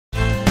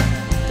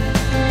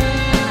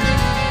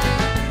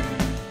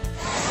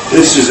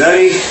This is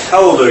Eddie.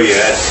 How old are you,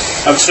 Ed?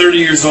 I'm 30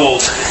 years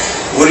old.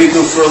 What do you do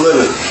for a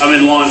living? I'm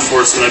in law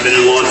enforcement. I've been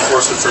in law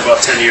enforcement for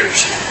about 10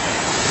 years.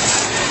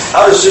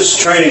 How does this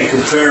training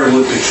compare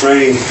with the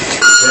training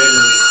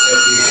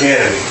at the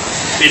academy?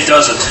 It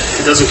doesn't.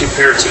 It doesn't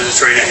compare to the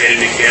training I had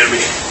in the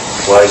academy.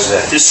 Why is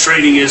that? This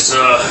training is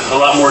a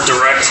lot more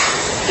direct,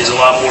 is a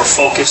lot more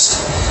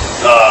focused.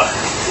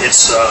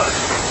 It's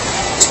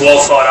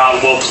well thought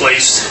out, well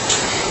placed.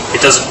 It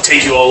doesn't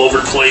take you all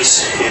over the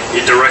place.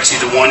 It directs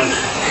you to one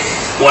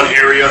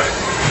area.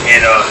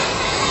 And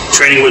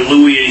training with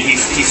Louis,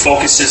 he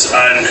focuses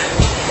on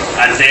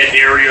that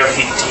area.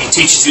 He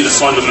teaches you the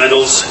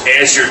fundamentals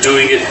as you're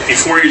doing it,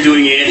 before you're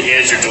doing it, and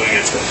as you're doing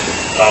it,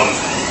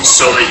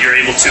 so that you're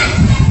able to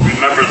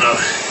remember the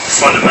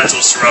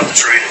fundamentals throughout the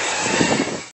training.